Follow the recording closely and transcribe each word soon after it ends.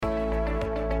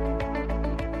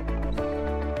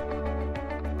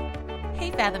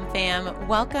Hey Fathom fam,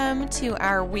 welcome to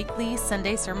our weekly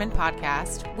Sunday sermon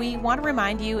podcast. We want to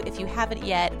remind you, if you haven't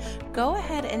yet, go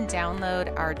ahead and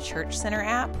download our Church Center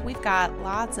app. We've got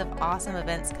lots of awesome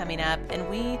events coming up and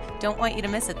we don't want you to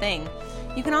miss a thing.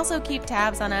 You can also keep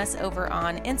tabs on us over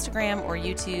on Instagram or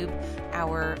YouTube,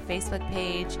 our Facebook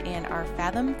page, and our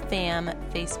Fathom Fam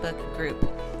Facebook group.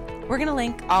 We're going to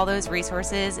link all those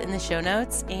resources in the show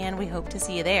notes, and we hope to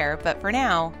see you there. But for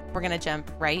now, we're going to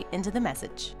jump right into the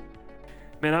message.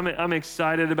 Man, I'm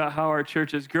excited about how our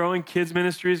church is growing. Kids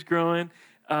ministry is growing.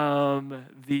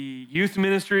 The youth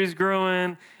ministry is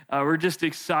growing. We're just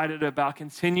excited about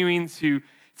continuing to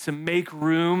make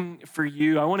room for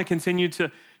you. I want to continue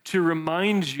to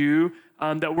remind you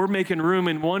that we're making room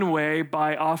in one way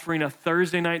by offering a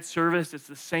Thursday night service. It's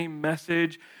the same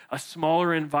message, a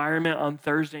smaller environment on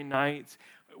Thursday nights,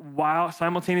 while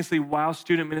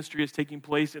student ministry is taking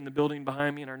place in the building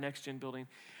behind me in our Next Gen building.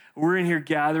 We're in here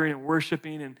gathering and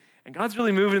worshiping, and God's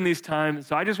really moving in these times.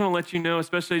 So I just want to let you know,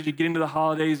 especially as you get into the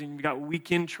holidays and you've got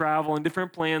weekend travel and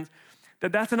different plans,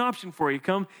 that's an option for you.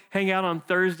 Come hang out on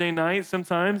Thursday night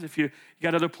sometimes. If you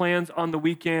got other plans on the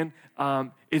weekend,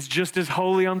 it's just as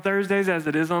holy on Thursdays as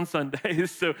it is on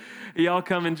Sundays. So y'all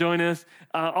come and join us.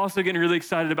 Also getting really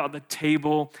excited about the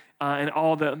table and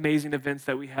all the amazing events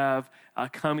that we have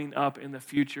coming up in the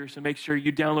future. So make sure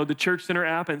you download the Church Center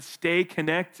app and stay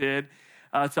connected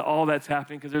to all that's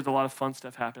happening, because there's a lot of fun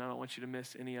stuff happening. I don't want you to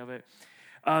miss any of it.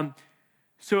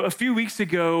 So a few weeks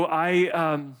ago,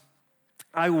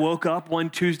 I woke up one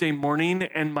Tuesday morning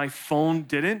and my phone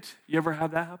didn't. You ever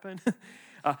have that happen?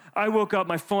 I woke up,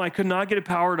 my phone, I could not get it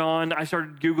powered on. I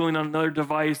started Googling on another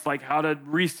device, like how to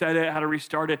reset it, how to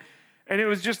restart it. And it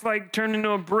was just like turned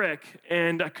into a brick,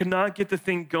 and I could not get the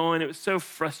thing going. It was so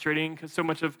frustrating because so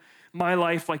much of my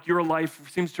life, like your life,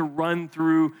 seems to run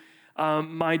through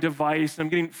my device. I'm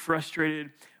getting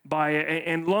frustrated by it.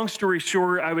 And long story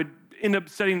short, I would end up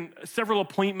setting several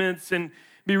appointments and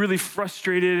be really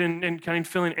frustrated and kind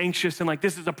of feeling anxious and like,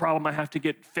 this is a problem I have to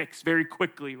get fixed very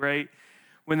quickly, right?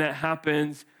 When that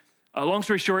happens. Long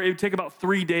story short, it would take about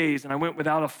 3 days, and I went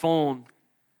without a phone,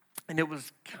 and it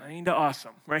was kind of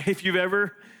awesome, right? If you've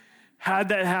ever had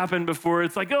that happen before,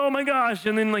 it's like, oh my gosh,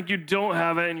 and then like you don't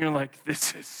have it, and you're like,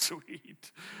 this is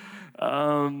sweet.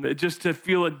 Just to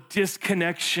feel a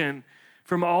disconnection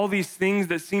from all these things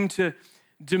that seem to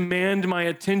demand my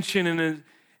attention.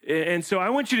 And so I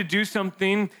want you to do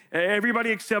something,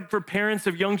 everybody except for parents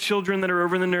of young children that are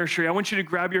over in the nursery. I want you to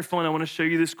grab your phone. I want to show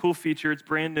you this cool feature. It's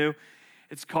brand new.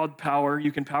 It's called Power.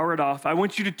 You can power it off. I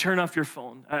want you to turn off your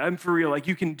phone. I'm for real, like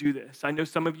you can do this. I know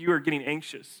some of you are getting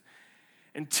anxious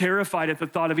and terrified at the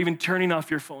thought of even turning off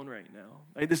your phone right now.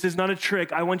 Like, this is not a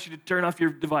trick. I want you to turn off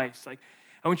your device. Like,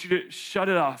 I want you to shut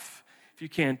it off if you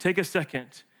can. Take a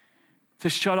second to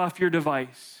shut off your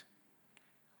device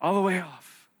all the way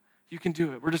off. You can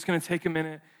do it. We're just going to take a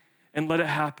minute and let it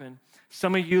happen.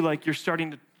 Some of you, like, you're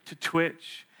starting to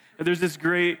twitch. There's this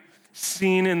great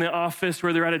scene in The Office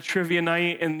where they're at a trivia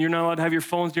night and you're not allowed to have your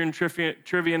phones during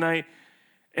trivia night.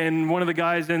 And one of the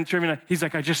guys in trivia night, he's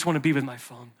like, I just want to be with my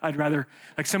phone. I'd rather,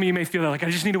 like some of you may feel that, like, I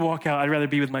just need to walk out. I'd rather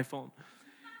be with my phone.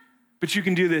 But you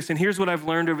can do this. And here's what I've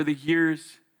learned over the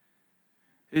years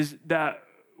is that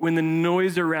when the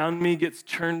noise around me gets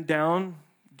turned down,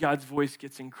 God's voice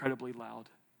gets incredibly loud.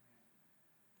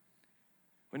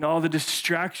 When all the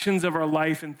distractions of our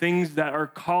life and things that are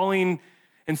calling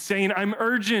and saying, I'm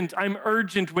urgent,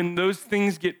 when those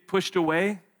things get pushed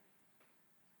away,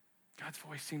 God's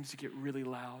voice seems to get really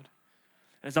loud.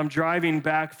 As I'm driving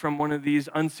back from one of these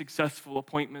unsuccessful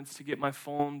appointments to get my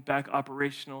phone back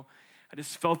operational, I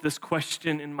just felt this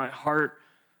question in my heart.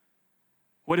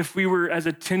 What if we were as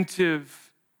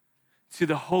attentive to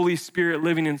the Holy Spirit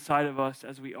living inside of us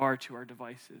as we are to our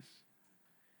devices?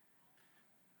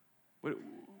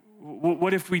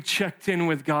 What if we checked in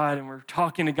with God and we're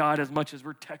talking to God as much as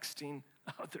we're texting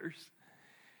others?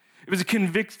 It was a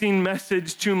convicting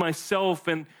message to myself,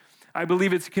 and I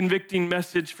believe it's a convicting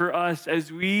message for us as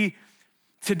we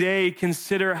today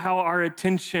consider how our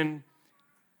attention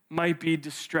might be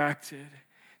distracted.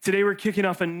 Today we're kicking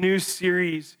off a new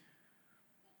series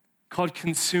called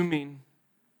Consuming.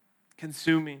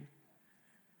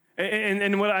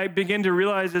 And what I began to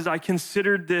realize as I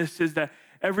considered this is that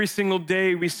every single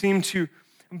day we seem to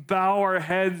bow our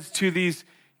heads to these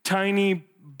tiny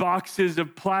boxes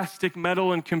of plastic,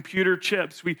 metal, and computer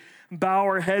chips. We bow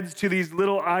our heads to these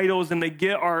little idols and they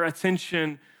get our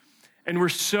attention. And we're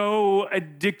so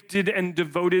addicted and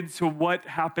devoted to what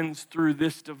happens through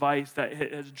this device that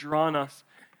has drawn us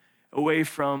away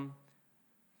from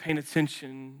paying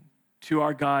attention to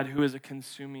our God who is a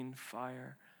consuming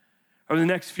fire. Over the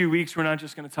next few weeks, we're not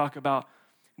just going to talk about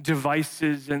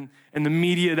devices and the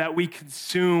media that we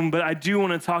consume, but I do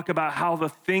want to talk about how the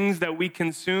things that we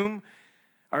consume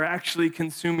are actually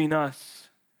consuming us.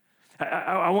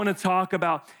 I want to talk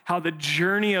about how the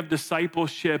journey of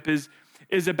discipleship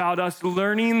is about us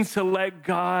learning to let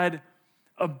God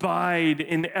abide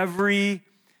in every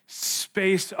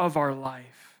space of our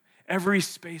life. Every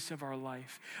space of our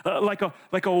life. Like a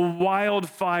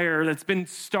wildfire that's been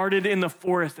started in the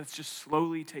forest that's just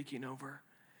slowly taking over.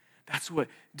 That's what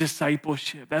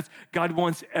discipleship, God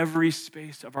wants every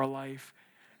space of our life.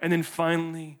 And then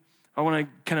finally, I want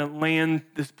to kind of land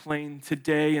this plane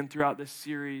today and throughout this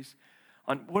series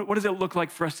on what does it look like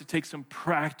for us to take some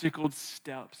practical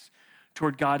steps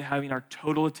toward God having our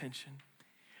total attention,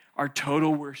 our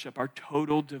total worship, our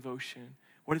total devotion.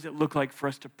 What does it look like for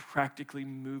us to practically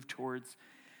move towards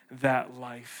that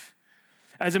life?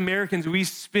 As Americans, we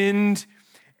spend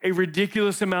a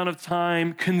ridiculous amount of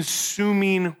time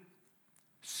consuming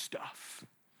stuff,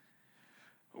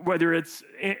 whether it's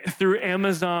through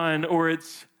Amazon or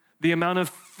it's the amount of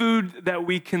food that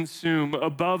we consume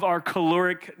above our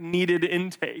caloric needed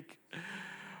intake,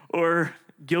 or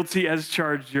guilty as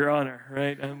charged, Your Honor,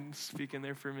 right? I'm speaking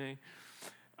there for me.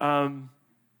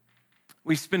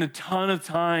 We spend a ton of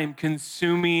time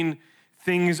consuming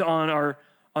things on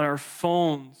our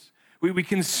phones. We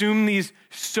consume these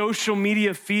social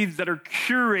media feeds that are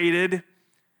curated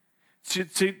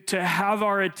to have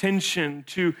our attention,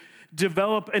 to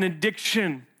develop an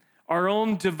addiction, our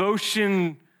own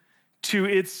devotion to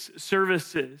its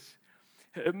services,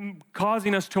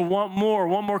 causing us to want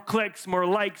more clicks, more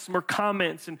likes, more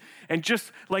comments, and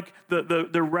just like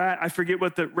the rat, I forget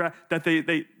what the rat that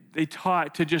they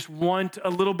taught to just want a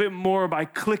little bit more by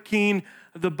clicking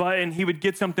the button. He would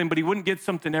get something, but he wouldn't get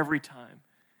something every time.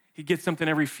 He'd get something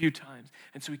every few times.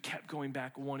 And so he kept going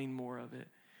back, wanting more of it.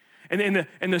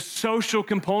 And the social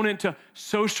component to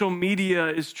social media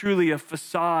is truly a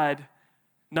facade,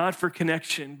 not for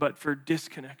connection, but for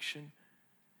disconnection.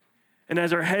 And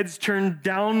as our heads turn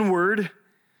downward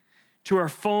to our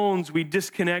phones, we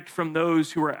disconnect from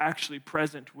those who are actually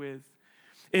present with.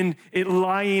 In it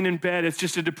lying in bed, it's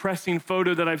just a depressing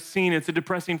photo that I've seen. It's a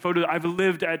depressing photo that I've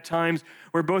lived at times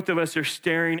where both of us are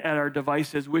staring at our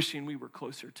devices, wishing we were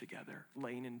closer together,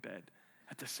 laying in bed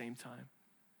at the same time.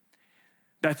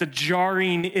 That's a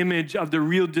jarring image of the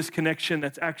real disconnection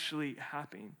that's actually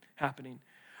happening.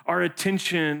 Our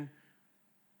attention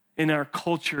in our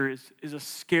culture is a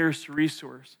scarce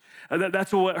resource.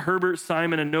 That's what Herbert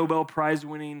Simon, a Nobel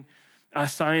Prize-winning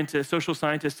social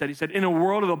scientist, said. He said, in a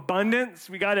world of abundance,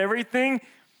 we got everything.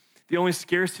 The only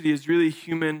scarcity is really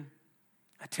human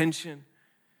attention.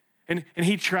 And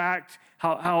he tracked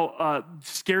how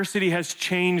scarcity has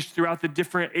changed throughout the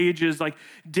different ages, like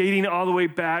dating all the way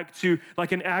back to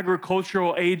like an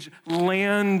agricultural age.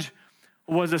 Land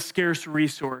was a scarce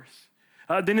resource.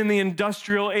 Then in the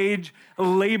industrial age,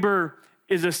 labor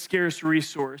is a scarce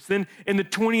resource. Then in the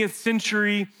 20th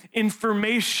century,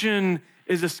 information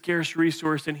is a scarce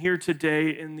resource. And here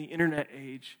today in the internet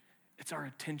age, it's our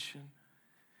attention.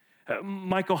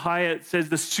 Michael Hyatt says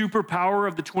the superpower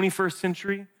of the 21st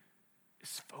century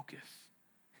is focus.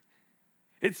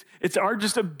 It's our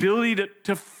just ability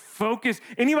to focus.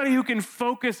 Anybody who can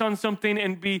focus on something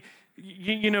and be,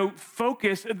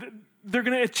 focused, they're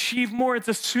going to achieve more. It's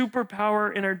a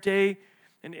superpower in our day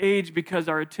and age because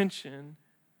our attention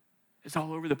is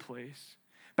all over the place.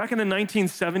 Back in the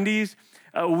 1970s,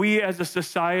 we as a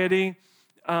society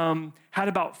had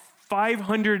about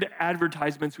 500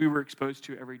 advertisements we were exposed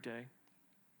to every day.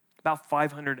 About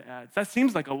 500 ads. That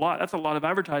seems like a lot. That's a lot of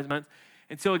advertisements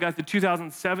until it got to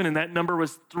 2007, and that number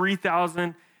was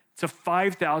 3,000 to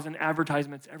 5,000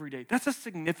 advertisements every day. That's a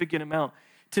significant amount.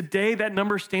 Today, that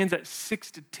number stands at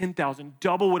 6,000 to 10,000,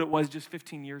 double what it was just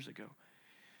 15 years ago.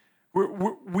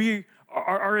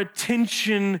 Our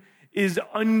attention is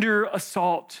under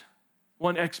assault,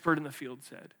 one expert in the field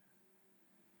said.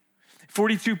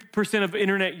 42% of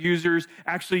internet users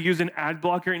actually use an ad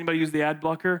blocker. Anybody use the ad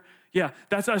blocker? Yeah,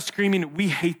 that's us screaming, we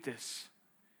hate this.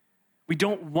 We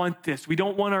don't want this. We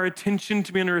don't want our attention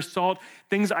to be under assault.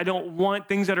 Things I don't want,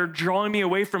 things that are drawing me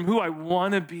away from who I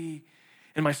want to be,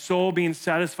 and my soul being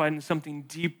satisfied in something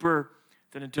deeper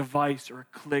than a device or a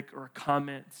click or a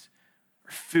comment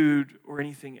or food or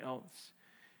anything else.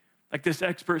 Like this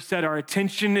expert said, our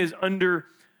attention is under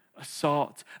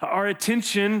assault. Our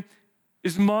attention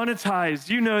is monetized.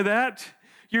 You know that.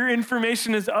 Your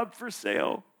information is up for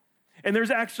sale. And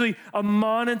there's actually a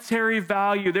monetary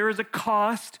value. There is a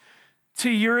cost to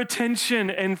your attention.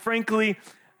 And frankly,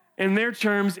 in their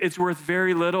terms, it's worth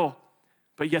very little.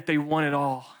 But yet they want it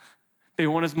all. They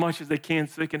want as much as they can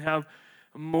so they can have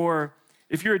more.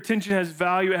 If your attention has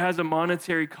value, it has a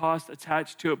monetary cost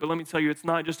attached to it. But let me tell you, it's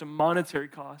not just a monetary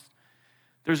cost.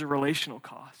 There's a relational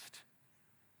cost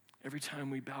every time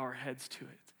we bow our heads to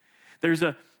it.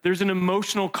 There's an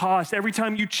emotional cost. Every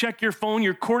time you check your phone,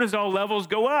 your cortisol levels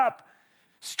go up.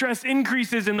 Stress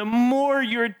increases, and the more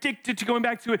you're addicted to going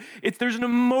back to it, there's an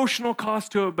emotional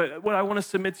cost to it. But what I want to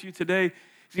submit to you today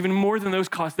is even more than those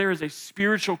costs. There is a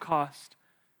spiritual cost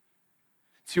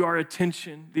to our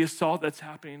attention, the assault that's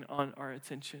happening on our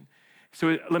attention.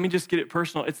 So let me just get it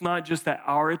personal. It's not just that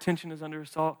our attention is under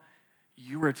assault.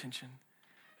 Your attention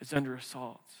is under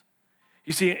assault.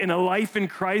 You see, in a life in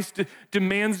Christ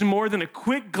demands more than a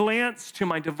quick glance to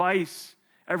my device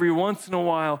every once in a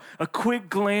while. A quick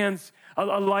glance,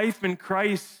 a life in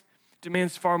Christ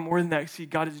demands far more than that. See,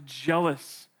 God is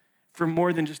jealous for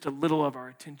more than just a little of our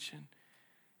attention.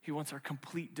 He wants our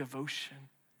complete devotion.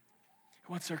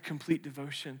 He wants our complete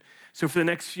devotion. So for the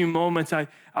next few moments, I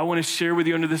want to share with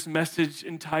you under this message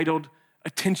entitled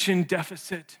Attention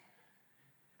Deficit.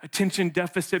 Attention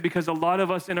deficit, because a lot of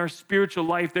us in our spiritual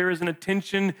life, there is an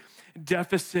attention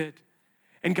deficit.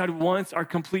 And God wants our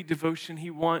complete devotion. He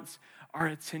wants our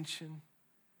attention.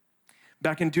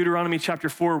 Back in Deuteronomy chapter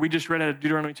 4, we just read out of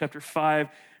Deuteronomy chapter 5.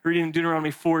 Reading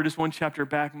Deuteronomy 4, just one chapter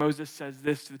back, Moses says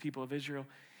this to the people of Israel.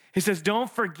 He says,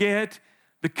 don't forget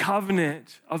the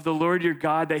covenant of the Lord your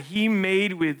God that he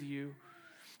made with you.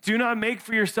 Do not make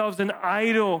for yourselves an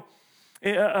idol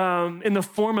in the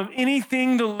form of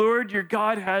anything the Lord your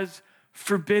God has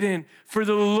forbidden. For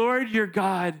the Lord your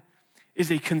God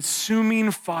is a consuming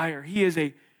fire. He is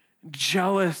a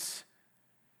jealous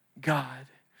God.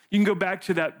 You can go back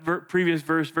to that previous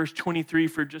verse 23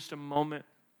 for just a moment.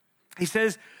 He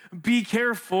says, be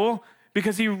careful,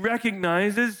 because he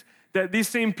recognizes that these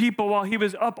same people, while he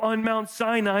was up on Mount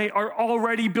Sinai, are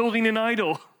already building an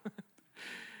idol.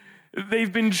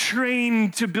 They've been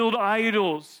trained to build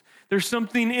idols. There's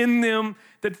something in them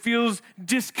that feels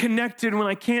disconnected when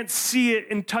I can't see it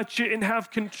and touch it and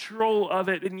have control of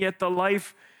it. And yet the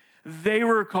life they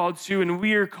were called to and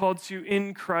we are called to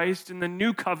in Christ, in the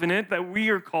new covenant that we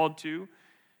are called to,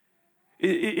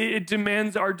 it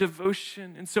demands our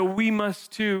devotion. And so we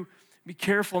must too be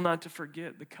careful not to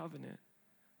forget the covenant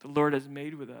the Lord has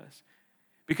made with us,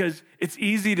 because it's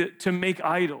easy to make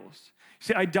idols.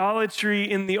 See, idolatry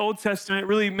in the Old Testament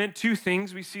really meant two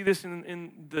things. We see this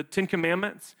in the Ten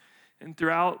Commandments and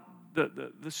throughout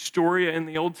the story in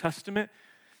the Old Testament,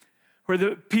 where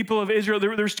the people of Israel,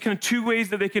 there's kind of two ways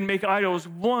that they can make idols.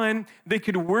 One, they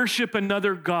could worship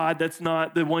another god that's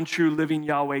not the one true living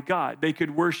Yahweh God. They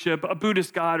could worship a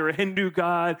Buddhist god or a Hindu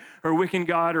god or a Wiccan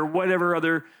god or whatever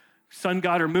other sun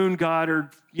god or moon god or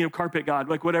carpet god,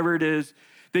 like whatever it is.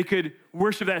 They could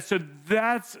worship that. So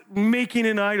that's making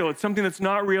an idol. It's something that's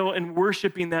not real and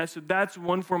worshiping that. So that's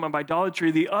one form of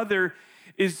idolatry. The other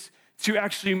is to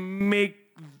actually make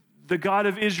the God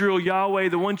of Israel, Yahweh,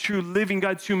 the one true living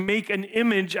God, to make an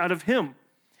image out of him.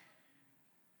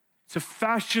 To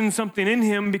fashion something in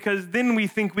him, because then we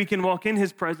think we can walk in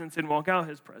his presence and walk out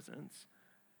his presence.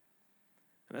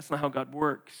 And that's not how God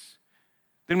works.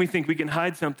 Then we think we can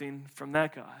hide something from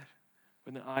that God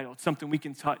with an idol. It's something we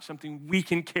can touch, something we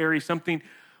can carry, something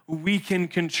we can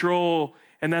control.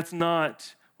 And that's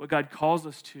not what God calls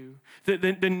us to.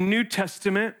 The New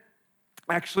Testament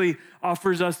actually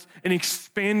offers us an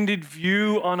expanded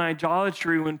view on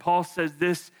idolatry when Paul says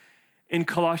this in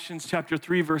Colossians chapter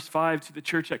 3, verse 5 to the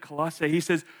church at Colossae. He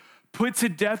says, put to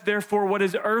death, therefore, what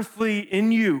is earthly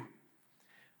in you: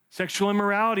 sexual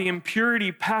immorality,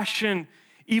 impurity, passion,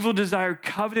 evil desire,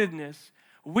 covetousness,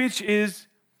 which is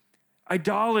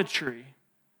idolatry.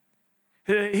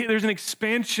 There's an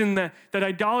expansion that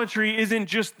idolatry isn't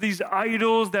just these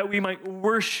idols that we might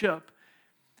worship,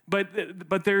 but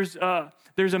there's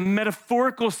a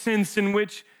metaphorical sense in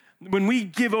which when we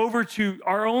give over to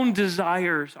our own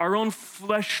desires, our own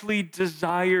fleshly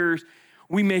desires,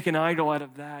 we make an idol out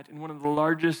of that. And one of the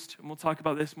largest, and we'll talk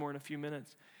about this more in a few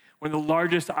minutes, one of the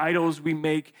largest idols we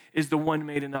make is the one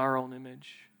made in our own image.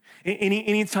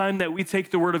 Any time that we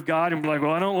take the word of God and be like,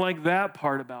 well, I don't like that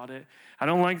part about it. I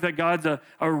don't like that God's a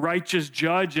righteous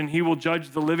judge and he will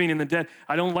judge the living and the dead.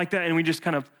 I don't like that. And we just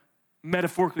kind of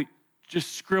metaphorically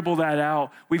just scribble that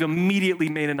out. We've immediately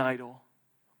made an idol.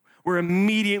 We're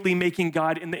immediately making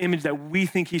God in the image that we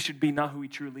think he should be, not who he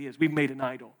truly is. We've made an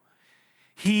idol.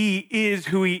 He is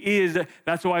who he is.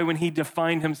 That's why when he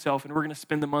defined himself, and we're going to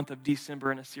spend the month of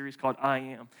December in a series called I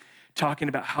Am, talking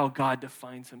about how God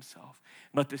defines himself.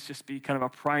 Let this just be kind of a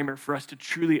primer for us to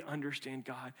truly understand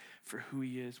God for who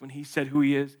he is. When he said who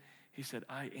he is, he said,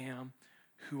 I am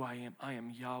who I am. I am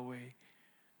Yahweh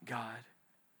God.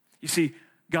 You see,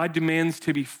 God demands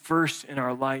to be first in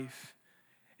our life.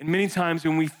 And many times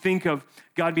when we think of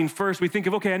God being first, we think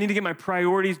of, okay, I need to get my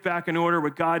priorities back in order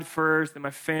with God first, and my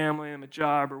family, and my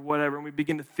job, or whatever. And we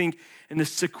begin to think in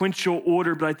this sequential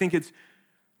order. But I think it's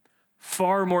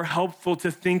far more helpful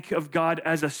to think of God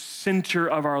as a center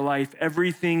of our life.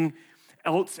 Everything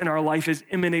else in our life is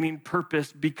emanating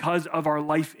purpose because of our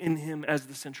life in him as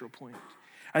the central point.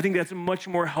 I think that's much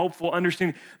more helpful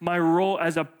understanding my role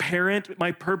as a parent,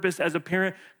 my purpose as a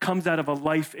parent comes out of a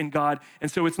life in God.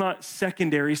 And so it's not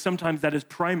secondary. Sometimes that is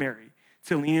primary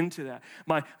to lean into that.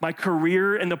 My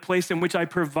career and the place in which I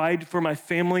provide for my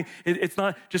family, it's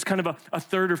not just kind of a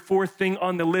third or fourth thing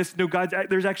on the list. No,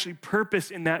 there's actually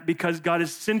purpose in that because God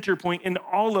is center point in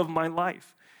all of my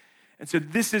life. And so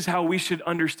this is how we should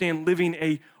understand living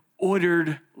a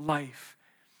ordered life.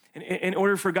 And in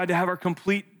order for God to have our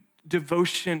complete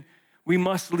devotion, we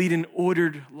must lead an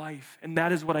ordered life. And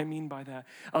that is what I mean by that.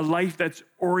 A life that's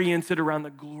oriented around the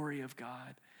glory of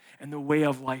God and the way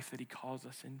of life that he calls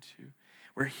us into,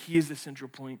 where he is the central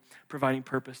point, providing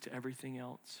purpose to everything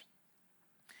else.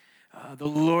 The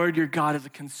Lord your God is a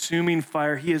consuming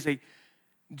fire. He is a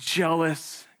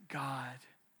jealous God.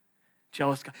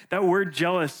 Jealous God. That word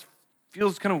jealous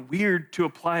feels kind of weird to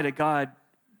apply to God,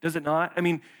 does it not? I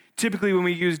mean, typically when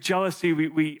we use jealousy,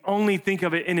 we only think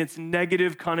of it in its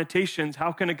negative connotations.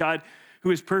 How can a God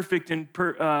who is perfect and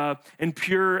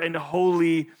pure and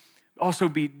holy also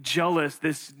be jealous?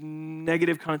 This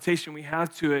negative connotation we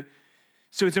have to it.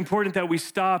 So it's important that we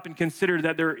stop and consider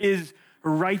that there is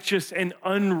righteous and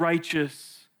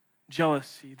unrighteous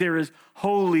jealousy. There is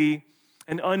holy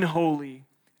and unholy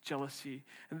jealousy.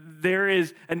 There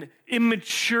is an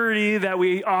immaturity that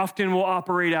we often will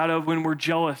operate out of when we're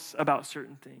jealous about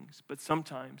certain things, but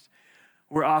sometimes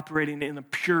we're operating in a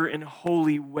pure and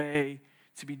holy way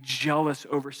to be jealous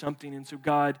over something. And so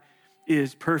God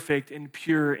is perfect and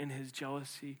pure in his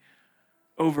jealousy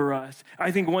over us.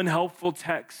 I think one helpful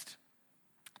text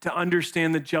to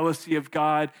understand the jealousy of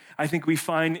God, I think we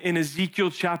find in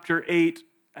Ezekiel chapter 8,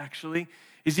 actually.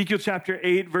 Ezekiel chapter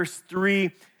 8, verse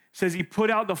 3 says, he put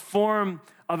out the form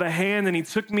of a hand and he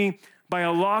took me by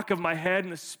a lock of my head,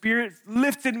 and the Spirit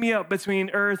lifted me up between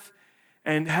earth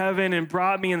and heaven and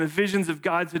brought me in the visions of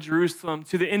God to Jerusalem,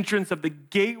 to the entrance of the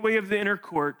gateway of the inner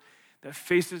court that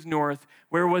faces north,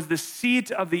 where was the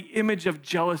seat of the image of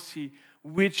jealousy,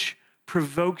 which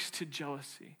provokes to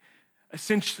jealousy.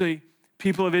 Essentially,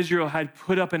 people of Israel had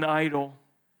put up an idol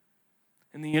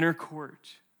in the inner court,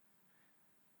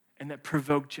 and that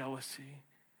provoked jealousy.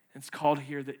 It's called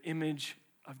here the image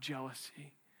of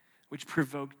jealousy, which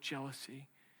provoked jealousy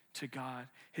to God,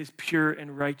 his pure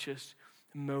and righteous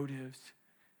motives.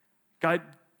 God,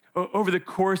 over the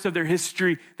course of their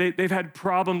history, they've had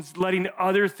problems letting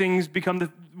other things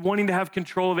wanting to have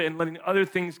control of it and letting other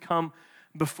things come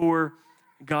before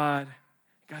God.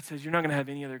 God says, you're not going to have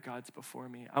any other gods before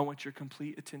me. I want your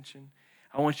complete attention.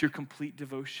 I want your complete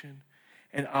devotion,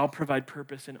 and I'll provide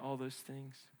purpose in all those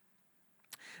things.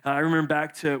 I remember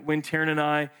back to when Taryn and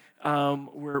I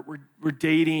were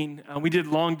dating. We did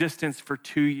long distance for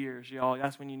 2 years, y'all.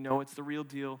 That's when you know it's the real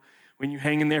deal. When you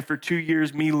hang in there for 2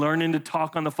 years, me learning to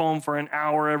talk on the phone for an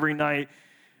hour every night,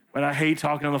 but I hate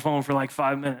talking on the phone for like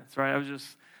 5 minutes, right? I was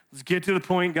just, let's get to the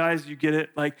point, guys. You get it?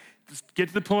 Like, just get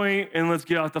to the point and let's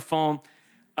get off the phone.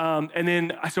 And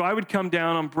then, so I would come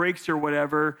down on breaks or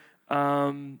whatever.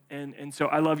 And so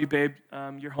I love you, babe.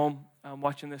 You're home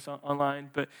watching this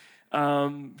online, but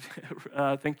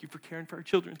thank you for caring for our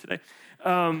children today.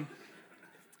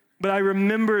 But I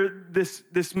remember this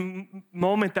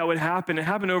moment that would happen. It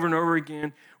happened over and over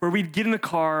again, where we'd get in the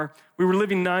car. We were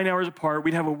living 9 hours apart.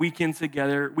 We'd have a weekend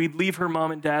together. We'd leave her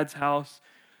mom and dad's house,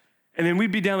 and then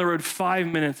we'd be down the road 5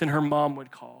 minutes, and her mom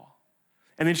would call.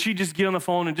 And then she'd just get on the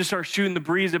phone and just start shooting the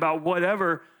breeze about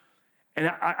whatever. And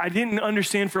I didn't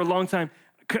understand for a long time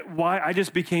why. I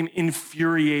just became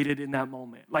infuriated in that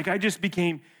moment. Like, I just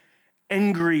became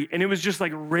angry, and it was just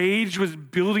like rage was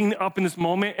building up in this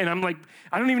moment, and I'm like,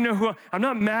 I don't even know I'm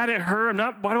not mad at her.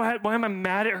 Why am I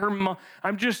mad at her mom?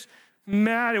 I'm just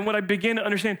mad, and what I began to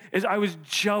understand is I was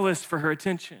jealous for her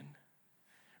attention,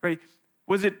 right?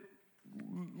 Was it,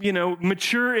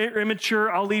 mature or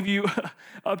immature? I'll leave you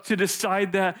up to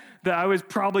decide that I was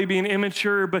probably being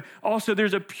immature, but also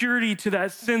there's a purity to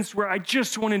that sense where I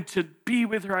just wanted to be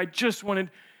with her. I just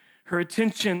wanted her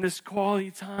attention, this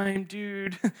quality time,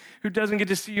 dude, who doesn't get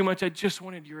to see you much. I just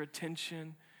wanted your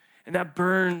attention. And that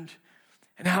burned.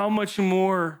 And how much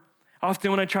more,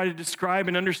 often when I try to describe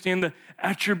and understand the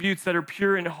attributes that are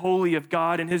pure and holy of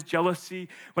God and his jealousy,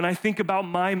 when I think about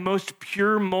my most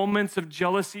pure moments of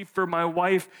jealousy for my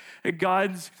wife,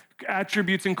 God's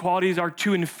attributes and qualities are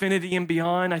to infinity and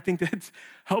beyond. I think that's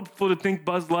helpful to think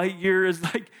Buzz Lightyear is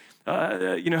like,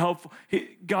 helpful.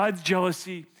 God's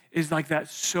jealousy is like that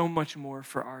so much more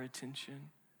for our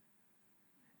attention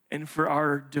and for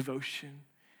our devotion,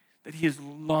 that he is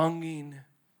longing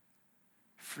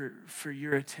for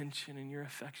your attention and your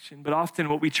affection. But often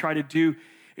what we try to do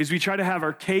is we try to have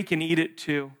our cake and eat it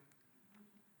too.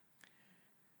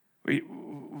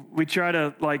 We try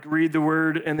to read the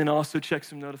word and then also check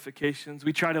some notifications.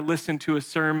 We try to listen to a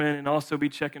sermon and also be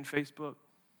checking Facebook.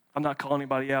 I'm not calling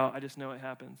anybody out. I just know it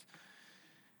happens.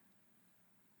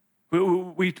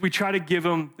 We try to give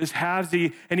them this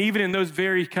halvesy, and even in those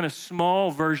very kind of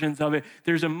small versions of it,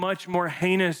 there's a much more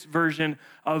heinous version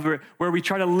of it where we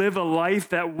try to live a life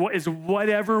that is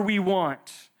whatever we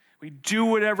want. We do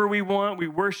whatever we want. We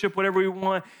worship whatever we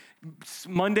want,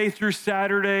 Monday through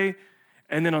Saturday,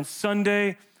 and then on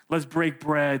Sunday, let's break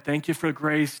bread. Thank you for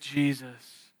grace,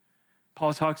 Jesus.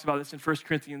 Paul talks about this in 1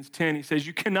 Corinthians 10. He says,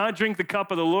 you cannot drink the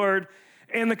cup of the Lord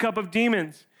and the cup of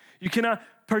demons. You cannot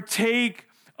partake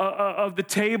of the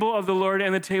table of the Lord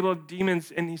and the table of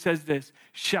demons. And he says this,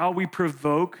 shall we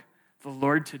provoke the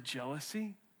Lord to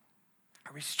jealousy?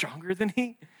 Are we stronger than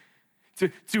he?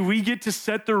 Do we get to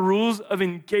set the rules of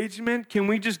engagement? Can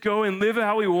we just go and live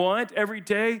how we want every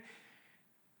day?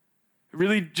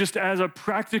 Really just as a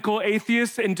practical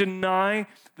atheist and deny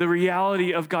the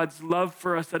reality of God's love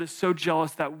for us that is so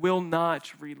jealous that will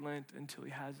not relent until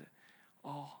he has it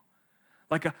all.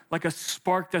 Like a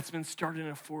spark that's been started in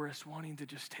a forest wanting to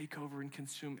just take over and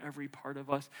consume every part of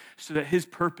us so that his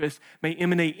purpose may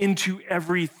emanate into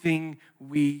everything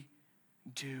we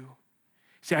do.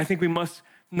 See, I think we must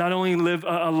not only live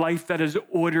a life that is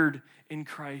ordered in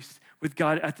Christ with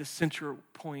God at the center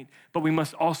point, but we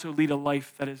must also lead a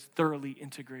life that is thoroughly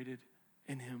integrated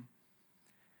in him.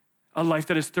 A life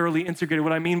that is thoroughly integrated.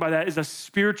 What I mean by that is a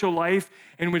spiritual life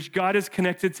in which God is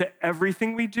connected to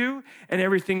everything we do, and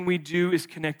everything we do is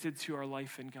connected to our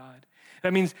life in God.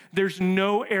 That means there's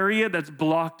no area that's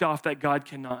blocked off that God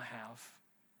cannot have.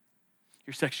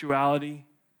 Your sexuality,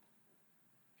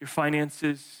 your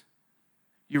finances,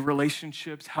 your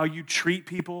relationships, how you treat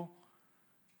people,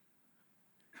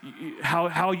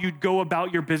 how you go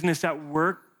about your business at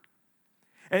work.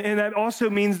 And that also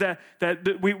means that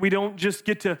we don't just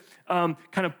get to kind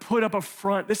of put up a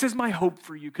front. This is my hope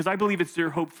for you, because I believe it's your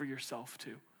hope for yourself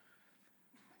too.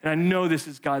 And I know this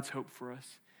is God's hope for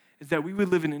us, is that we would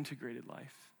live an integrated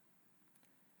life.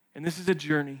 And this is a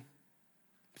journey.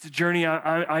 It's a journey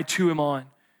I too am on.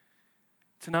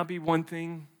 To not be one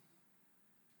thing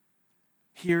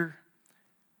here,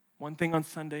 one thing on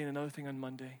Sunday, and another thing on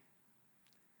Monday.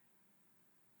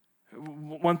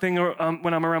 One thing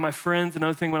when I'm around my friends,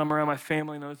 another thing when I'm around my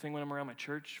family, another thing when I'm around my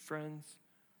church friends.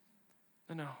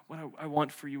 No, what I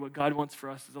want for you, what God wants for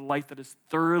us is a life that is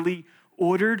thoroughly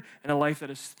ordered and a life that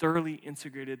is thoroughly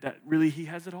integrated, that really he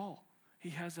has it all. He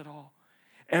has it all.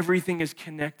 Everything is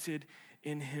connected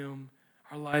in him.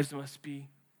 Our lives must be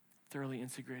thoroughly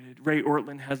integrated. Ray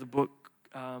Ortlund has a book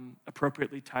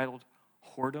appropriately titled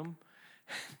Whoredom.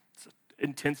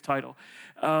 Intense title.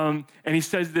 And he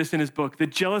says this in his book: the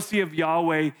jealousy of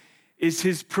Yahweh is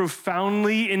his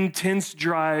profoundly intense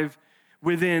drive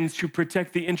within to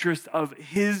protect the interest of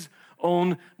his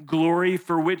own glory,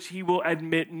 for which he will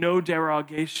admit no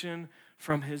derogation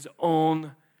from his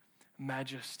own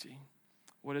majesty.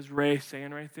 What is Ray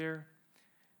saying right there?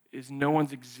 Is no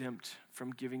one's exempt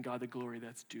from giving God the glory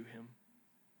that's due him.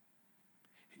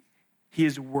 He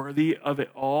is worthy of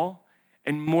it all.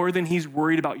 And more than he's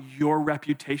worried about your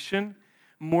reputation,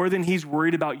 more than he's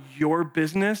worried about your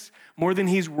business, more than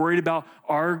he's worried about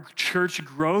our church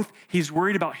growth, he's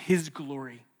worried about his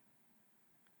glory.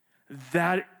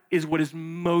 That is what is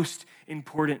most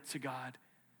important to God.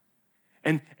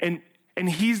 And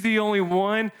he's the only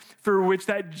one for which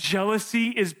that jealousy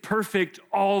is perfect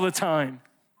all the time.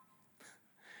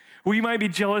 We might be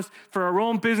jealous for our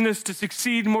own business to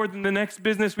succeed more than the next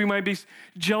business. We might be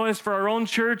jealous for our own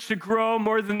church to grow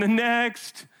more than the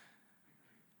next.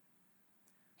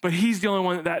 But he's the only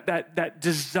one that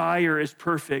desire is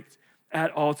perfect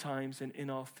at all times and in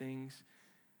all things.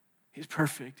 He's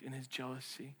perfect in his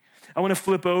jealousy. I want to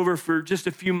flip over for just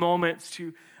a few moments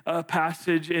to a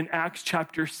passage in Acts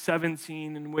chapter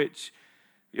 17 in which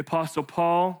the Apostle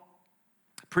Paul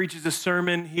preaches a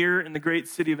sermon here in the great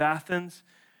city of Athens.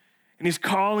 And he's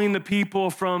calling the people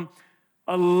from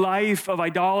a life of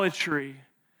idolatry,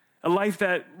 a life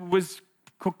that was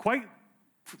quite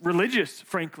religious,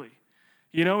 frankly.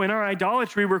 You know, in our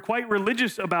idolatry, we're quite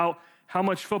religious about how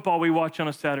much football we watch on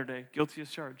a Saturday. Guilty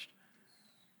as charged.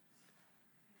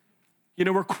 You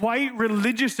know, we're quite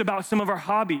religious about some of our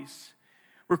hobbies.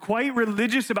 We're quite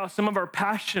religious about some of our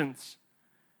passions.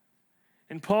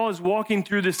 And Paul is walking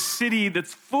through this city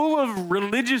that's full of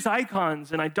religious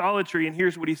icons and idolatry. And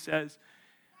here's what he says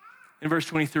in verse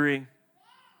 23.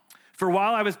 For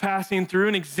while I was passing through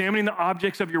and examining the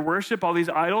objects of your worship, all these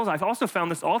idols, I've also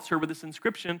found this altar with this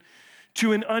inscription,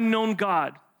 to an unknown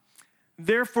God.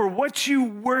 Therefore, what you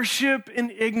worship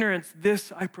in ignorance,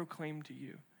 this I proclaim to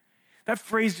you. That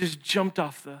phrase just jumped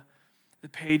off the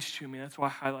page to me. That's why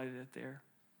I highlighted it there.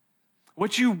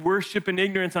 What you worship in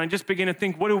ignorance, and I just began to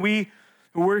think, what do we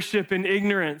worship in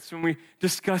ignorance when we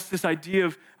discuss this idea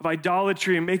of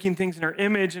idolatry and making things in our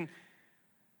image? And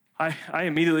I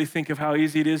immediately think of how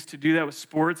easy it is to do that with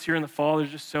sports. Here in the fall,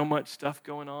 there's just so much stuff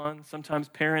going on. Sometimes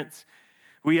parents,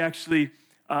 we actually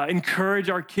encourage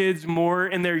our kids more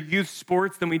in their youth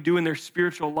sports than we do in their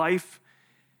spiritual life.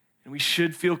 And we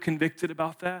should feel convicted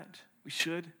about that. We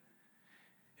should.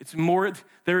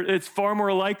 It's far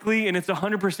more likely, and it's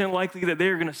 100% likely that they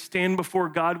are going to stand before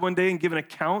God one day and give an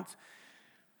account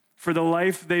for the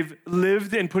life they've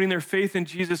lived and putting their faith in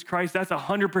Jesus Christ. That's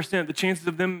 100%. The chances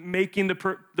of them making the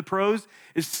pros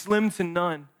is slim to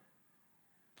none.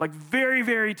 Like very,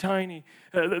 very tiny.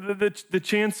 The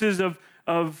chances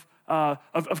of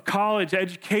college,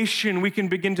 education, we can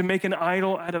begin to make an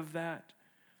idol out of that.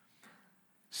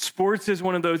 Sports is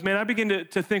one of those. Man, I begin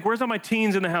to think, where's all my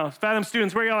teens in the house? Fathom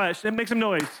students, where y'all at? Make some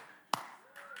noise.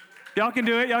 Y'all can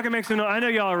do it. Y'all can make some noise. I know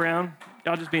y'all around.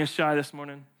 Y'all just being shy this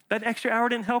morning. That extra hour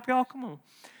didn't help y'all? Come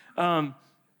on.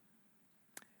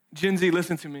 Gen Z,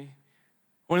 listen to me.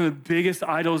 One of the biggest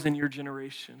idols in your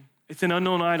generation, it's an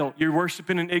unknown idol. You're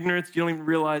worshiping in ignorance. You don't even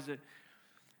realize it.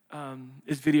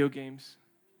 Is video games.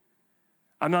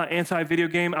 I'm not anti-video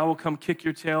game. I will come kick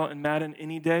your tail in Madden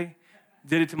any day.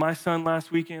 Did it to my son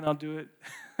last weekend. I'll do it.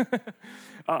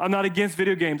 I'm not against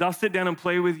video games. I'll sit down and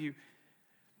play with you.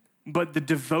 But the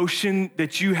devotion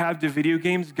that you have to video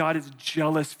games, God is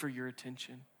jealous for your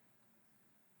attention.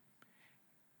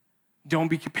 Don't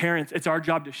be parents. It's our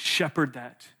job to shepherd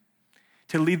that,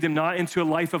 to lead them not into a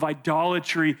life of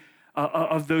idolatry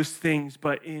of those things,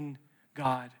 but in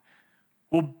God.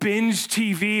 We'll binge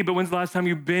TV, but when's the last time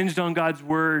you binged on God's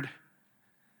word?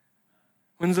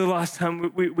 When's the last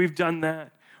time we've done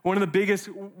that? One of the biggest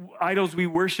idols we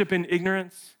worship in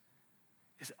ignorance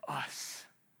is us.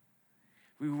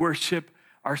 We worship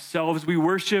ourselves. We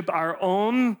worship our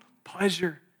own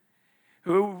pleasure.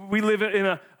 We live in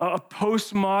a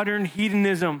postmodern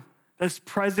hedonism that's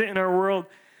present in our world,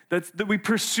 that we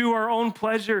pursue our own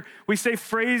pleasure. We say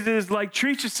phrases like,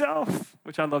 treat yourself,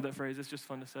 which I love that phrase. It's just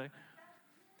fun to say.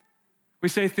 We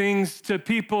say things to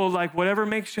people like, whatever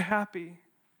makes you happy.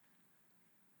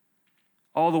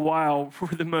 All the while,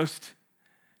 we're the most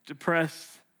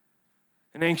depressed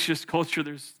and anxious culture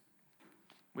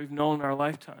we've known in our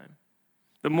lifetime.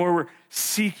 The more we're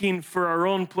seeking for our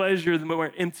own pleasure, the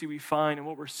more empty we find. And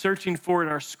what we're searching for in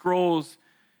our scrolls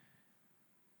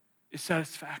is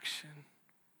satisfaction.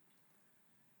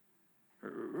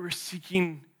 We're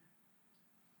seeking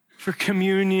for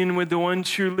communion with the one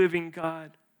true living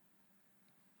God.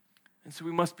 And so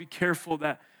we must be careful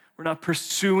that we're not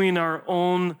pursuing our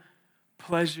own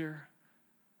pleasure.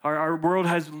 Our world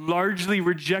has largely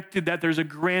rejected that there's a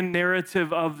grand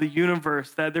narrative of the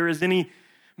universe, that there is any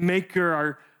maker.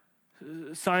 Our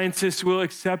scientists will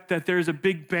accept that there's a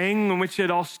big bang in which it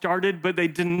all started, but they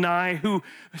deny who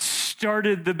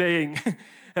started the bang.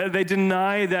 They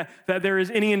deny that there is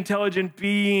any intelligent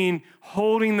being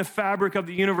holding the fabric of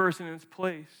the universe in its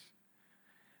place.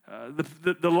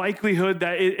 The likelihood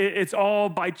that it's all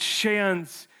by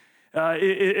chance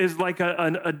is like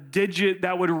a digit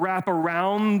that would wrap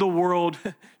around the world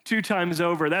 2 times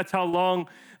over. That's how long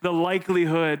the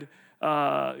likelihood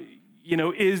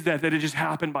is that it just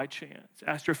happened by chance.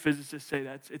 Astrophysicists say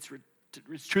that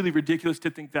it's truly ridiculous to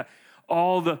think that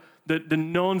all the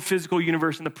known physical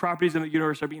universe and the properties of the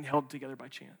universe are being held together by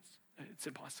chance. It's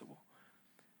impossible.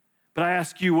 But I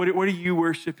ask you, what are you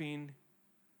worshiping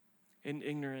in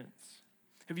ignorance?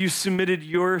 Have you submitted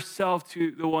yourself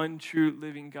to the one true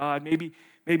living God? Maybe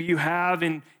you have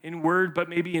in word, but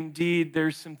maybe in deed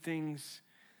there's some things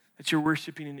that you're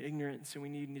worshiping in ignorance and we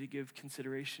need to give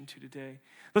consideration to today.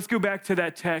 Let's go back to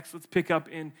that text. Let's pick up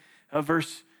in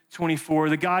verse 24.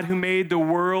 The God who made the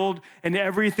world and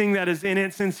everything that is in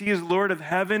it, since he is Lord of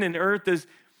heaven and earth,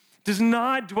 does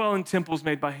not dwell in temples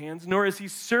made by hands, nor is he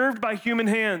served by human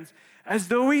hands as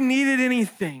though he needed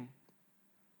anything,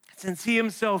 since he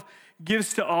himself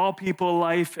gives to all people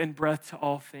life and breath to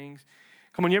all things.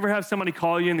 Come on, you ever have somebody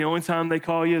call you and the only time they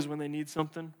call you is when they need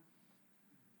something?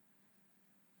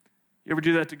 You ever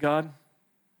do that to God?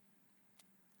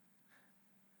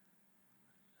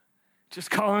 Just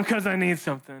call him because I need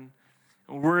something.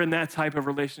 And we're in that type of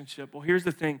relationship. Well, here's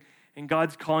the thing. And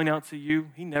God's calling out to you,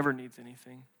 he never needs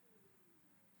anything.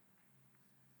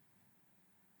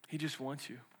 He just wants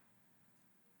you.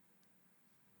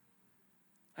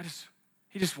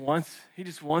 He just wants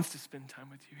to spend time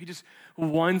with you. He just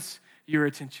wants your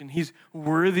attention. He's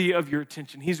worthy of your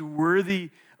attention. He's worthy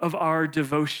of our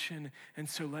devotion. And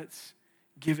so let's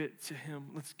give it to him.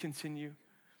 Let's continue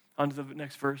on to the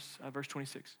next verse, verse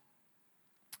 26.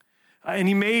 And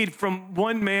he made from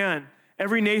one man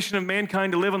every nation of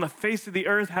mankind to live on the face of the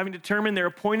earth, having determined their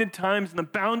appointed times and the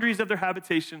boundaries of their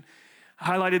habitation.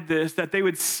 Highlighted this, that they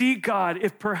would seek God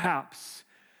if perhaps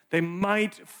they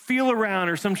might feel around,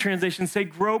 or some translations say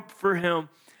grope for him,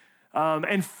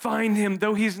 and find him,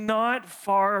 though he's not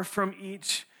far from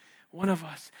each one of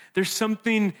us. There's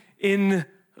something in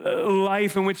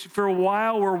life in which for a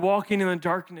while we're walking in the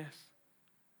darkness.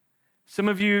 Some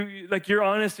of you, like, you're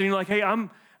honest and you're like, hey,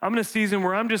 I'm in a season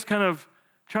where I'm just kind of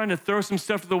trying to throw some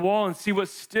stuff to the wall and see what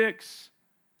sticks.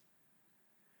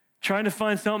 Trying to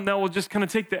find something that will just kind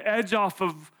of take the edge off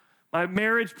of my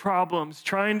marriage problems.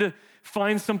 Trying to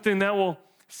find something that will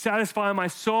satisfy my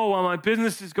soul while my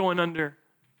business is going under.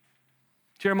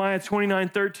 Jeremiah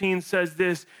 29:13 says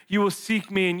this, you will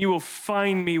seek me and you will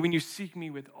find me when you seek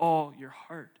me with all your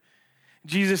heart.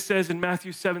 Jesus says in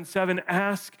Matthew 7:7,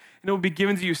 ask and it will be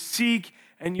given to you. Seek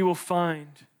and you will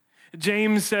find.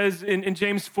 James says in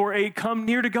James 4:8, come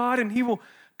near to God and he will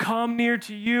come near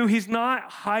to you. He's not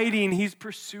hiding, he's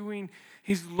pursuing.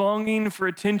 He's longing for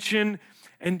attention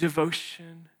and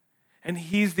devotion. And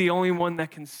he's the only one that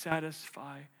can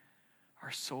satisfy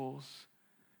our souls.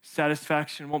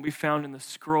 Satisfaction won't be found in the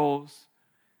scrolls.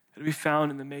 It'll be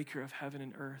found in the maker of heaven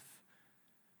and earth.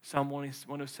 Psalm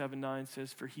 107:9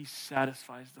 says, for he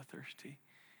satisfies the thirsty.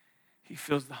 He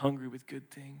fills the hungry with good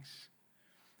things.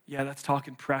 Yeah, that's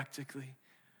talking practically.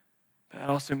 But that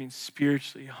also means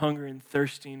spiritually, hunger and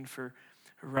thirsting for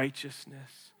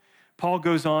righteousness. Paul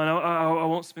goes on, I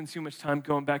won't spend too much time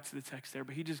going back to the text there,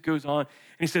 but he just goes on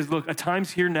and he says, look, a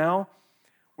time's here now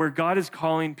where God is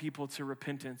calling people to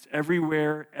repentance.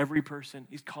 Everywhere, every person,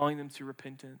 he's calling them to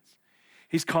repentance.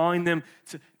 He's calling them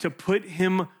to put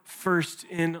him first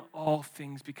in all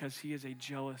things because he is a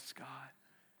jealous God.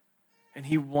 And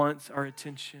he wants our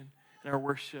attention and our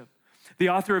worship. The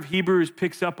author of Hebrews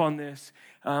picks up on this.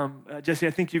 Jesse,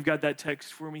 I think you've got that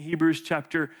text for me. Hebrews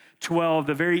chapter 12,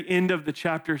 the very end of the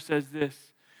chapter says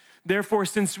this. Therefore,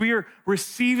 since we are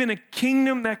receiving a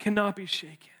kingdom that cannot be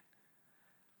shaken,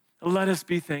 let us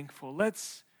be thankful.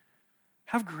 Let's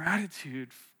have gratitude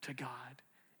to God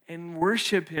and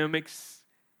worship him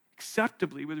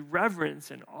acceptably with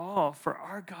reverence and awe, for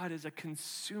our God is a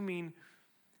consuming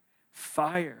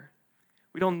fire.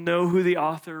 We don't know who the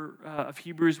author of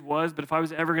Hebrews was, but if I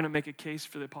was ever going to make a case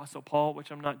for the Apostle Paul, which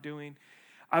I'm not doing,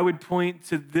 I would point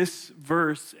to this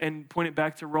verse and point it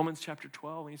back to Romans chapter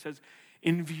 12. And he says,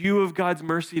 in view of God's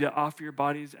mercy to offer your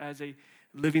bodies as a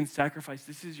living sacrifice,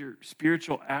 this is your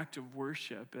spiritual act of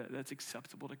worship that's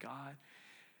acceptable to God.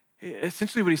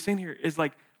 Essentially what he's saying here is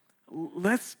like,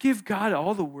 let's give God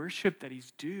all the worship that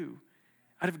he's due.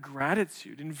 Out of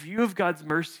gratitude, in view of God's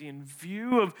mercy, in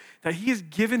view of that he has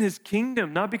given his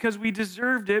kingdom, not because we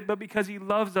deserved it, but because he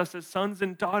loves us as sons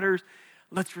and daughters,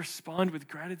 let's respond with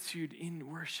gratitude in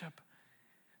worship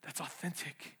that's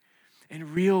authentic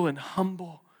and real and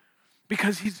humble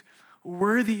because he's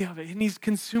worthy of it and he's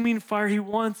consuming fire. He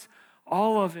wants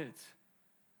all of it.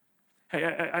 Hey,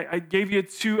 I gave you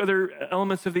two other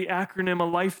elements of the acronym, a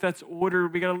life that's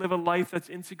ordered. We got to live a life that's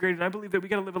integrated. And I believe that we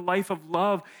got to live a life of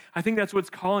love. I think that's what it's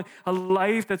calling, a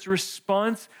life that's a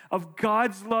response of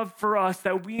God's love for us,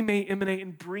 that we may emanate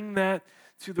and bring that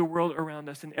to the world around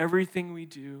us. And everything we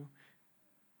do,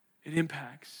 it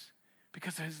impacts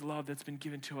because of his love that's been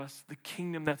given to us, the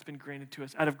kingdom that's been granted to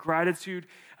us. Out of gratitude,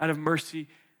 out of mercy,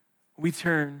 we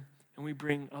turn and we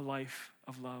bring a life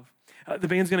of love. The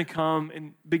band's going to come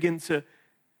and begin to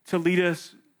lead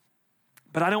us,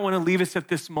 but I don't want to leave us at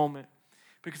this moment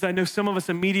because I know some of us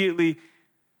immediately,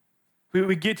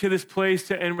 we get to this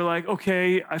place and we're like,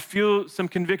 okay, I feel some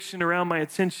conviction around my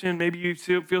attention. Maybe you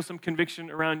feel some conviction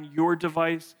around your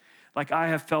device like I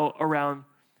have felt around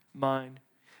mine.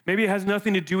 Maybe it has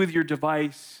nothing to do with your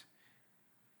device.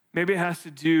 Maybe it has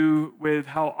to do with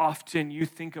how often you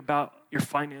think about your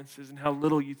finances and how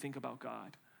little you think about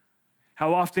God.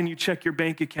 How often you check your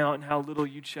bank account and how little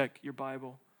you check your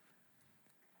Bible.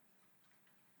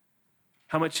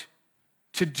 How much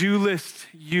to-do list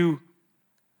you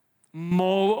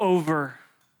mull over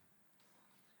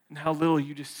and how little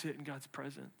you just sit in God's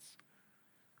presence.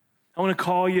 I want to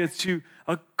call you to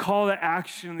a call to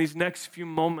action in these next few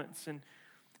moments. And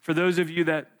For those of you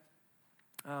that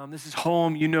this is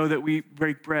home, you know that we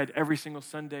break bread every single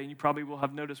Sunday, and you probably will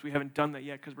have noticed we haven't done that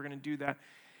yet because we're going to do that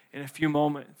in a few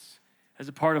moments as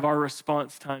a part of our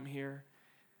response time here.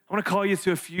 I want to call you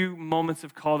to a few moments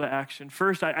of call to action.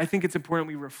 First, I think it's important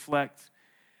we reflect.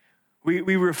 We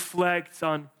reflect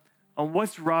on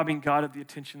what's robbing God of the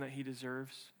attention that he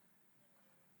deserves.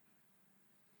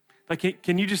 Like,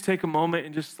 can you just take a moment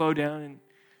and just slow down? And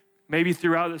maybe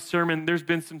throughout the sermon, there's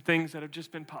been some things that have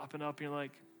just been popping up. And you're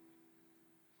like,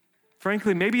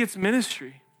 frankly, maybe it's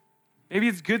ministry. Maybe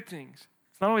it's good things.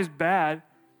 It's not always bad,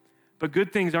 but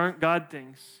good things aren't God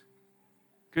things.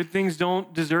 Good things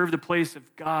don't deserve the place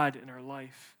of God in our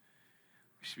life.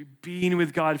 We should be being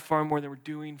with God far more than we're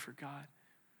doing for God.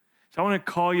 So I want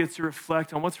to call you to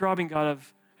reflect on what's robbing God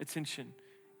of attention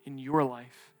in your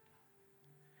life.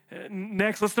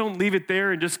 Next, let's don't leave it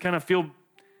there and just kind of feel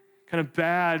kind of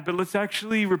bad, but let's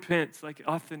actually repent, like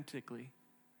authentically.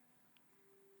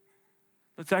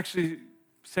 Let's actually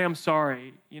say, I'm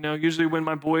sorry. You know, usually when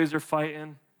my boys are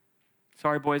fighting,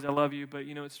 sorry boys, I love you, but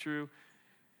you know it's true.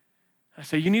 I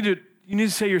say, you need to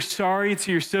say you're sorry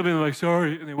to your sibling. They're like,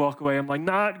 sorry, and they walk away. I'm like,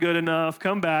 not good enough.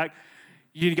 Come back.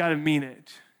 You got to mean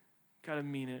it. Got to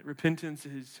mean it. Repentance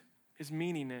is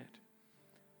meaning it.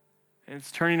 And it's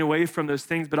turning away from those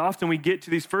things. But often we get to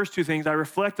these first two things. I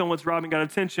reflect on what's robbing God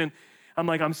attention. I'm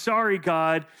like, I'm sorry,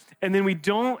 God. And then we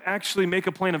don't actually make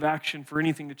a plan of action for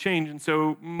anything to change. And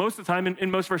so most of the time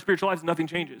in most of our spiritual lives, nothing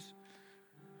changes.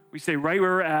 We stay right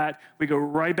where we're at. We go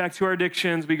right back to our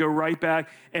addictions. We go right back.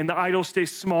 And the idol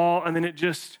stays small. And then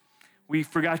we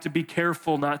forgot to be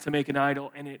careful not to make an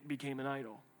idol. And it became an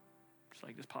idol.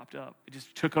 Just popped up. It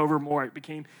just took over more.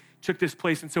 It took this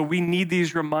place. And so we need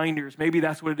these reminders. Maybe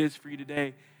that's what it is for you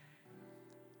today.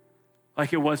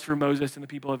 Like it was for Moses and the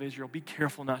people of Israel. Be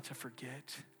careful not to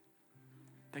forget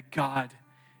that God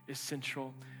is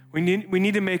central. We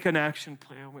need to make an action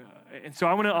plan. And so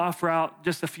I want to offer out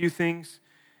just a few things.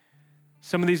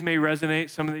 Some of these may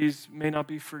resonate. Some of these may not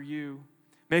be for you.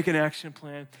 Make an action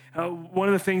plan. One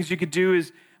of the things you could do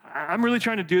is, I'm really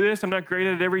trying to do this. I'm not great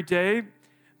at it every day.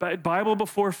 But Bible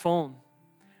before phone.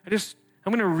 I'm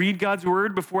going to read God's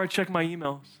word before I check my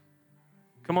emails.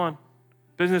 Come on.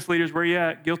 Business leaders, where you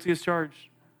at? Guilty as charged.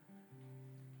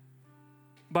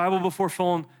 Bible before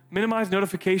phone. Minimize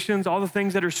notifications. All the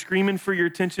things that are screaming for your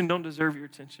attention don't deserve your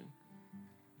attention.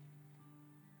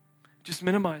 Just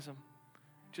minimize them.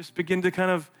 Just begin to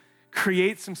kind of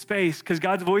create some space because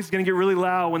God's voice is going to get really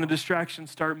loud when the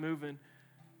distractions start moving.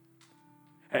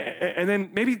 And then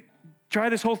maybe try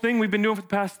this whole thing we've been doing for the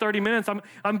past 30 minutes.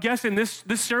 I'm guessing this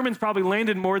sermon's probably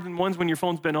landed more than ones when your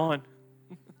phone's been on.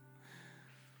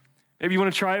 Maybe you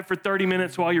want to try it for 30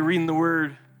 minutes while you're reading the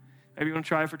word. Maybe you want to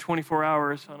try it for 24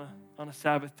 hours on a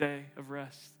Sabbath day of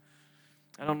rest.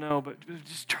 I don't know, but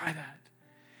just try that.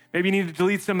 Maybe you need to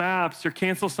delete some apps or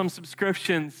cancel some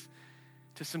subscriptions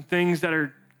to some things that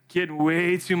are getting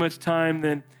way too much time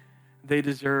than they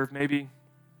deserve. Maybe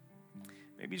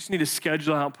you just need to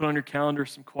schedule out, put on your calendar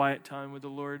some quiet time with the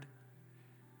Lord.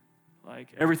 Like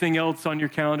everything else on your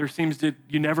calendar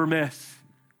you never miss.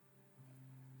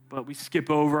 But we skip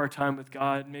over our time with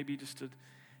God. Maybe just a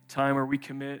time where we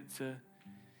commit to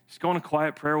just go on a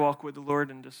quiet prayer walk with the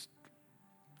Lord and just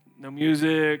no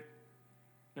music,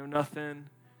 no nothing,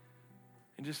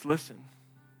 and just listen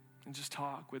and just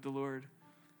talk with the Lord.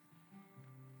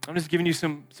 I'm just giving you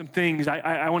some things.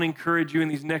 I want to encourage you in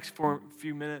these next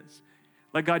few minutes.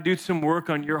 Let God do some work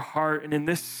on your heart. And in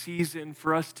this season,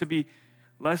 for us to be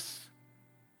less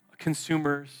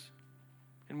consumers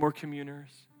and more communers.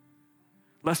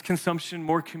 Less consumption,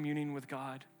 more communing with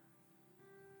God.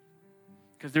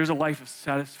 Because there's a life of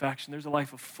satisfaction. There's a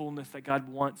life of fullness that God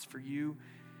wants for you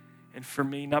and for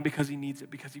me. Not because he needs it,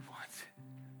 because he wants it.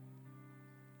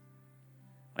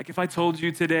 Like if I told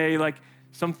you today, like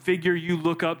some figure you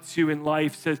look up to in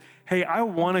life says, hey, I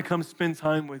want to come spend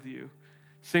time with you.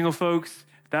 Single folks,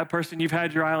 that person you've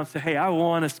had your eye on say, hey, I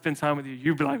want to spend time with you.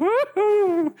 You'd be like,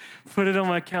 woohoo, put it on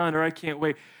my calendar. I can't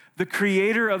wait. The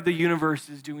creator of the universe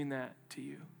is doing that to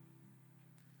you.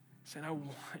 Saying, I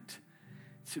want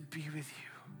to be with you.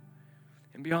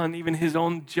 And beyond even his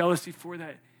own jealousy for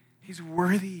that, he's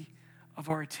worthy of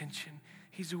our attention.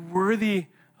 He's worthy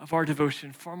of our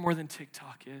devotion far more than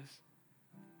TikTok is.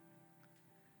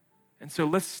 And so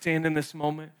let's stand in this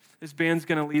moment. This band's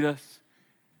going to lead us.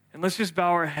 And let's just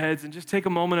bow our heads and just take a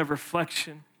moment of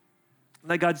reflection.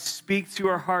 Let God speak to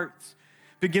our hearts.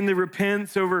 Begin to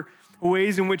repent over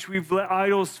ways in which we've let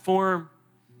idols form.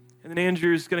 And then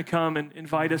Andrew's going to come and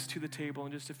invite us to the table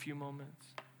in just a few moments.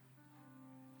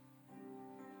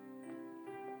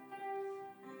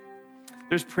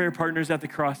 There's prayer partners at the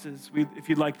crosses. If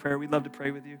you'd like prayer, we'd love to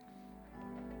pray with you.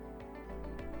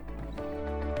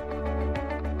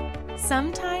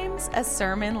 Sometimes a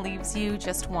sermon leaves you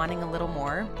just wanting a little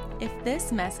more. If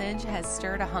this message has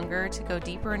stirred a hunger to go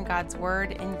deeper in God's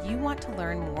Word and you want to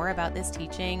learn more about this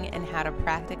teaching and how to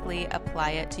practically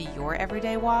apply it to your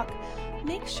everyday walk,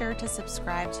 make sure to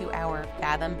subscribe to our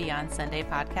Fathom Beyond Sunday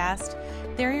podcast.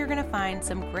 There you're going to find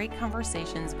some great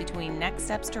conversations between Next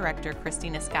Steps Director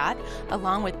Christina Scott,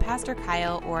 along with Pastor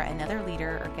Kyle or another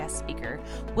leader or guest speaker.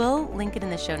 We'll link it in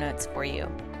the show notes for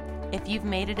you. If you've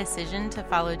made a decision to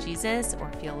follow Jesus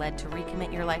or feel led to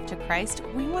recommit your life to Christ,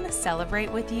 we want to celebrate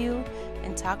with you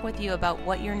and talk with you about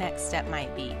what your next step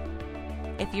might be.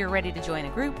 If you're ready to join a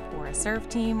group or a serve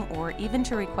team or even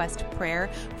to request prayer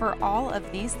for all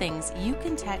of these things, you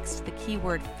can text the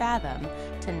keyword FATHOM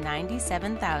to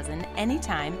 97,000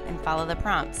 anytime and follow the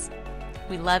prompts.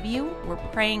 We love you, we're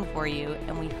praying for you,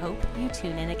 and we hope you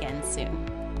tune in again soon.